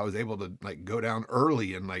up that I was able to like go down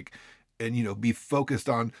early and be focused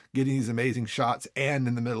on getting these amazing shots and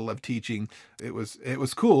in the middle of teaching. It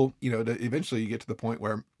was cool, to eventually you get to the point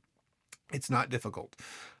where it's not difficult.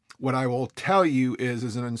 What I will tell you is,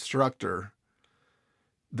 as an instructor,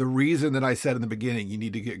 the reason that I said in the beginning, you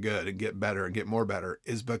need to get good and get better and get more better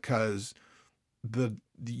is because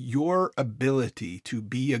your ability to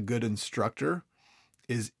be a good instructor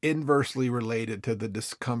is inversely related to the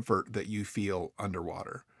discomfort that you feel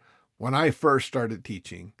underwater. When I first started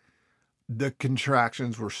teaching, the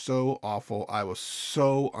contractions were so awful. I was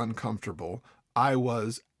so uncomfortable. I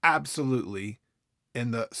was absolutely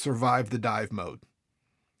in the survive the dive mode.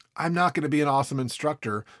 I'm not going to be an awesome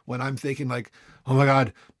instructor when I'm thinking like, oh my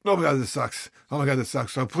God, this sucks. Oh my God, this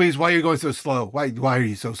sucks. So please, why are you going so slow? Why are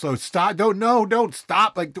you so slow? Stop. Don't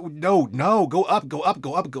stop. Like, no, go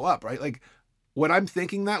up, right? Like when I'm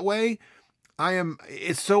thinking that way,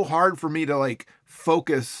 it's so hard for me to like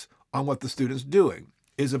focus on what the student's doing.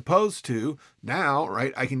 As opposed to now,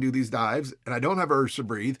 right, I can do these dives and I don't have urge to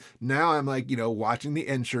breathe. Now I'm like, watching the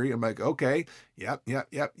entry. I'm like, okay, yep.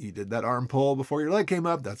 You did that arm pull before your leg came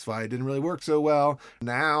up. That's why it didn't really work so well.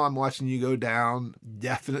 Now I'm watching you go down.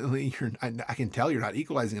 Definitely, I can tell you're not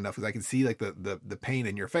equalizing enough because I can see like the pain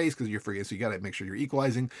in your face because you're forgetting. So you got to make sure you're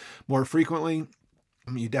equalizing more frequently.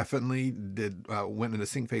 You definitely went into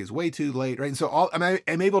sync phase way too late, right? And so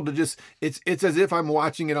I'm able to just, it's as if I'm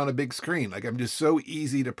watching it on a big screen. Like I'm just so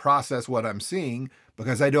easy to process what I'm seeing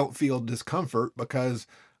because I don't feel discomfort because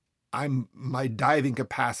my diving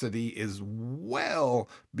capacity is well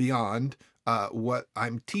beyond what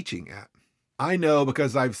I'm teaching at. I know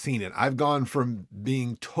because I've seen it. I've gone from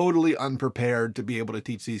being totally unprepared to be able to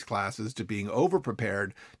teach these classes to being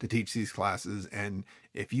overprepared to teach these classes. And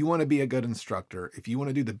if you want to be a good instructor, if you want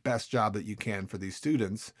to do the best job that you can for these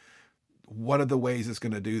students, one of the ways it's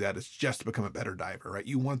going to do that is just to become a better diver, right?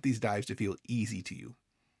 You want these dives to feel easy to you.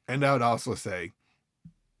 And I would also say,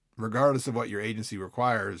 regardless of what your agency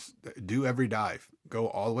requires, do every dive. Go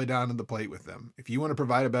all the way down to the plate with them. If you want to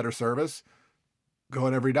provide a better service, go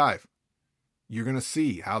on every dive. You're going to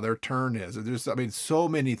see how their turn is. There's, so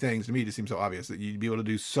many things to me just seem so obvious that you'd be able to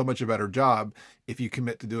do so much a better job if you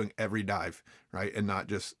commit to doing every dive, right? And not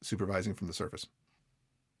just supervising from the surface.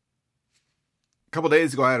 A couple of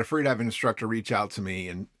days ago, I had a freediving instructor reach out to me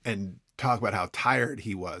and talk about how tired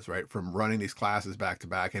he was, right? From running these classes back to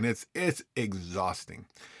back. And it's exhausting.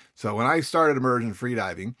 So when I started immersion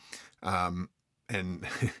freediving, and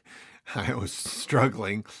I was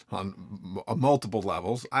struggling on multiple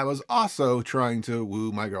levels, I was also trying to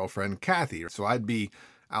woo my girlfriend, Kathy. So I'd be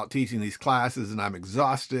out teaching these classes and I'm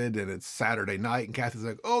exhausted and it's Saturday night and Kathy's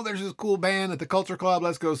like, oh, there's this cool band at the Culture Club.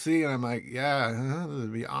 Let's go see. And I'm like, yeah, this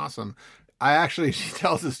would be awesome. She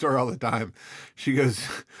tells this story all the time. She goes,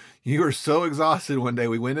 you were so exhausted one day.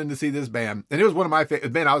 We went in to see this band and it was one of my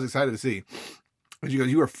favorite band I was excited to see. And she goes,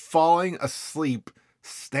 you were falling asleep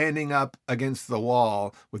standing up against the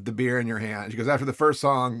wall with the beer in your hand. She goes, after the first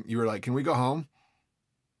song, you were like, can we go home?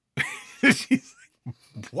 She's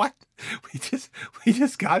like, what? We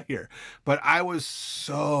just got here. But I was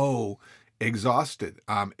so exhausted.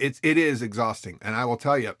 It is exhausting. And I will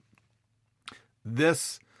tell you,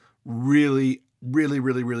 this really, really,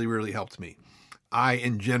 really, really, really helped me. I,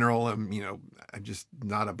 in general, am, I'm just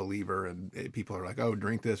not a believer. And people are like, oh,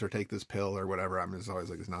 drink this or take this pill or whatever. I'm just always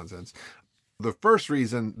like, it's nonsense. The first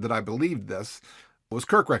reason that I believed this was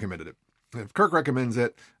Kirk recommended it. If Kirk recommends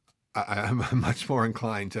it, I'm much more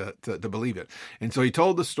inclined to believe it. And so he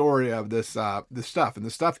told the story of this stuff. And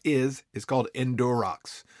the stuff is called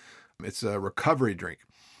Endurox. It's a recovery drink.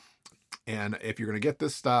 And if you're going to get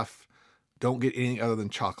this stuff, don't get anything other than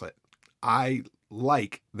chocolate. I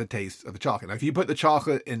like the taste of the chocolate. Now, if you put the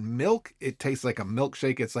chocolate in milk, it tastes like a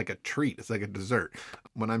milkshake. It's like a treat. It's like a dessert.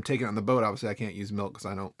 When I'm taking it on the boat, obviously I can't use milk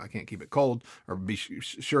because I can't keep it cold or be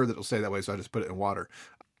sure that it'll stay that way. So I just put it in water.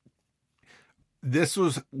 This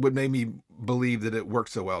was what made me believe that it worked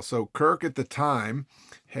so well. So Kirk at the time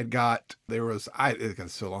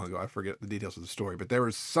it's so long ago, I forget the details of the story, but there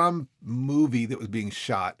was some movie that was being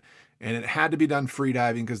shot and it had to be done free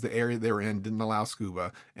diving because the area they were in didn't allow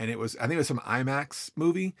scuba. And I think it was some IMAX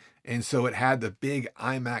movie. And so it had the big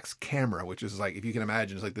IMAX camera, which is like, if you can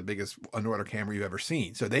imagine, it's like the biggest underwater camera you've ever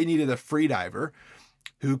seen. So they needed a free diver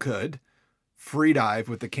who could free dive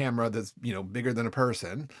with the camera that's, bigger than a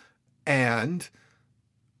person and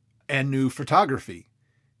knew photography.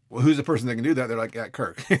 Well, who's the person that can do that? They're like, yeah,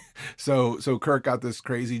 Kirk. So Kirk got this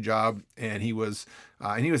crazy job and he was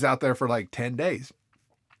out there for like 10 days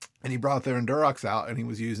and he brought their Endurox out and he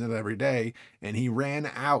was using it every day and he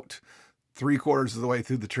ran out 3/4 of the way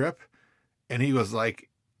through the trip. And he goes,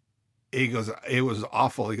 it was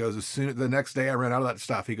awful. He goes, the next day I ran out of that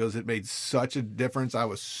stuff. He goes, it made such a difference. I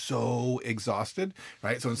was so exhausted,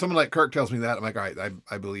 right? So when someone like Kirk tells me that, I'm like, all right,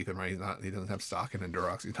 I believe him, right? He doesn't have stock in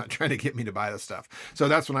Endurox. He's not trying to get me to buy this stuff. So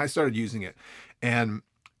that's when I started using it. And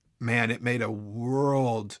man, it made a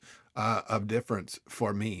world of difference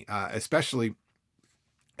for me, especially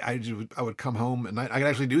I would come home and I could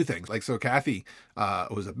actually do things. Like, so Kathy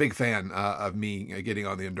was a big fan of me getting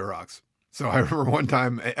on the Endurox. So I remember one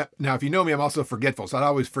time, now if you know me, I'm also forgetful. So I'd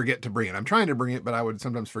always forget to bring it. I'm trying to bring it, but I would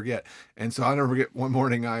sometimes forget. And so I'll never forget one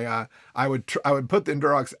morning I would put the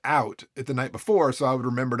Endurox out at the night before. So I would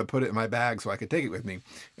remember to put it in my bag so I could take it with me.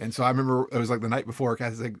 And so I remember it was like the night before,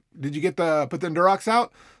 Kathy's like, did you put the Endurox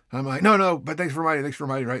out? And I'm like, no, but thanks for reminding,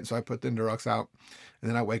 right? So I put the Endurox out. And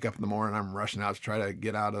then I wake up in the morning, I'm rushing out to try to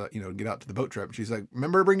get out to the boat trip. And she's like,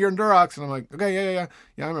 remember to bring your Endurox? And I'm like, okay, yeah,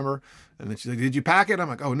 I remember. And then she's like, did you pack it? I'm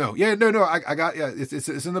like, oh no, I got,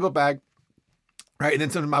 it's in the book bag. Right. And then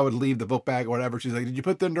sometimes I would leave the book bag or whatever. She's like, did you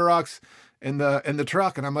put the Endurox in the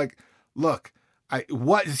truck? And I'm like, look,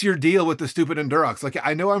 what is your deal with the stupid Endurox? Like,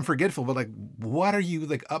 I know I'm forgetful, but like, what are you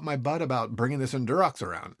like up my butt about bringing this Endurox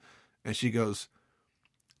around? And she goes,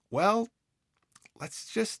 well,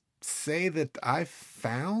 let's just say that I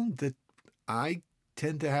found that I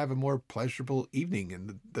tend to have a more pleasurable evening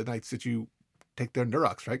in the nights that you take the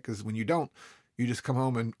Endurox, right? Because when you don't, you just come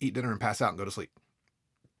home and eat dinner and pass out and go to sleep.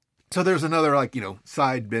 So there's another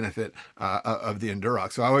side benefit of the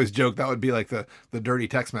Endurox. So I always joke that would be like the dirty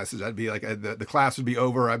text message. I'd be like, the class would be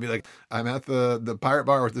over. I'd be like, I'm at the pirate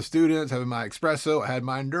bar with the students having my espresso. I had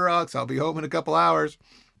my Endurox. I'll be home in a couple hours.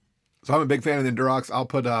 So I'm a big fan of the Endurox. I'll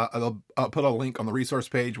put a link on the resource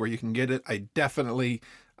page where you can get it. I definitely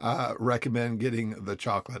recommend getting the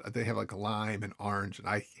chocolate. They have like lime and orange, and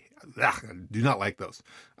I do not like those.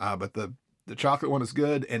 But the chocolate one is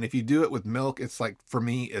good. And if you do it with milk, it's like, for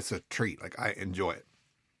me, it's a treat. Like, I enjoy it.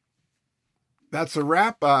 That's a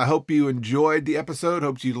wrap. I hope you enjoyed the episode.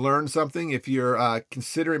 Hope you learned something. If you're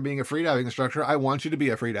considering being a freediving instructor, I want you to be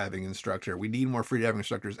a freediving instructor. We need more freediving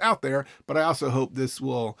instructors out there, but I also hope this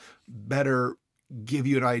will better give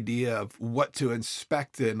you an idea of what to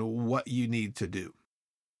expect and what you need to do.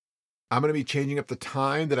 I'm going to be changing up the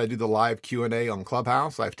time that I do the live Q&A on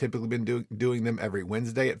Clubhouse. I've typically been doing them every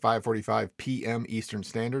Wednesday at 5:45 p.m. Eastern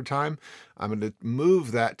Standard Time. I'm going to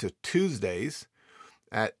move that to Tuesdays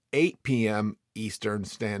at 8 p.m. Eastern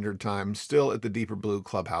Standard Time, still at the Deeper Blue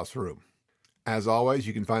Clubhouse room. As always,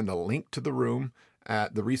 you can find the link to the room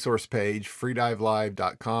at the resource page,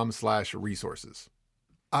 freedivelive.com/resources.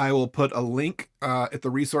 I will put a link at the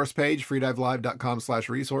resource page,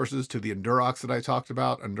 freedivelive.com/resources, to the Endurox that I talked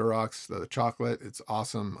about. Endurox, the chocolate, it's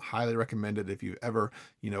awesome. Highly recommended if you ever,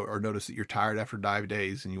 or notice that you're tired after dive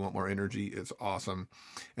days and you want more energy. It's awesome.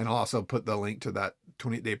 And I'll also put the link to that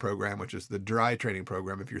 28-day program, which is the dry training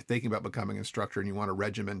program. If you're thinking about becoming an instructor and you want a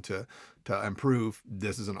regimen to improve,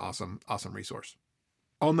 this is an awesome resource.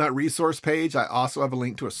 On that resource page, I also have a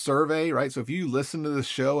link to a survey, right? So if you listen to this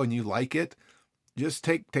show and you like it, just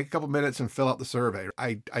take a couple minutes and fill out the survey.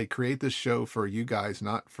 I create this show for you guys,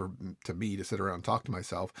 not to me to sit around and talk to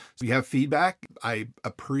myself. So you have feedback. I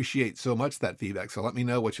appreciate so much that feedback. So let me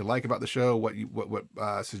know what you like about the show, what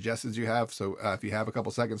suggestions you have. So if you have a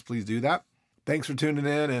couple seconds, please do that. Thanks for tuning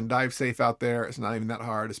in, and dive safe out there. It's not even that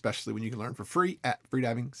hard, especially when you can learn for free at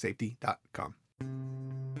freedivingsafety.com.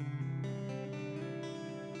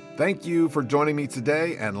 Thank you for joining me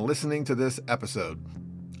today and listening to this episode.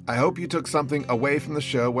 I hope you took something away from the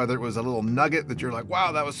show, whether it was a little nugget that you're like,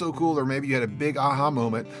 wow, that was so cool, or maybe you had a big aha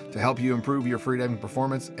moment to help you improve your freediving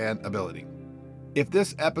performance and ability. If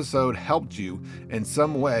this episode helped you in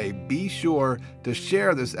some way, be sure to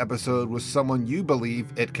share this episode with someone you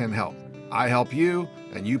believe it can help. I help you,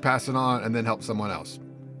 and you pass it on and then help someone else.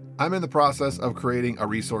 I'm in the process of creating a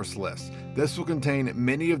resource list. This will contain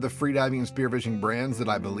many of the freediving and spearfishing brands that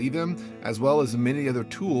I believe in, as well as many other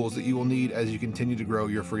tools that you will need as you continue to grow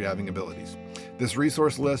your freediving abilities. This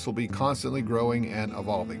resource list will be constantly growing and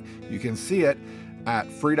evolving. You can see it at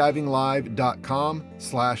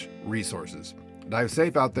freedivinglive.com/resources. Dive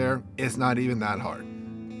safe out there. It's not even that hard.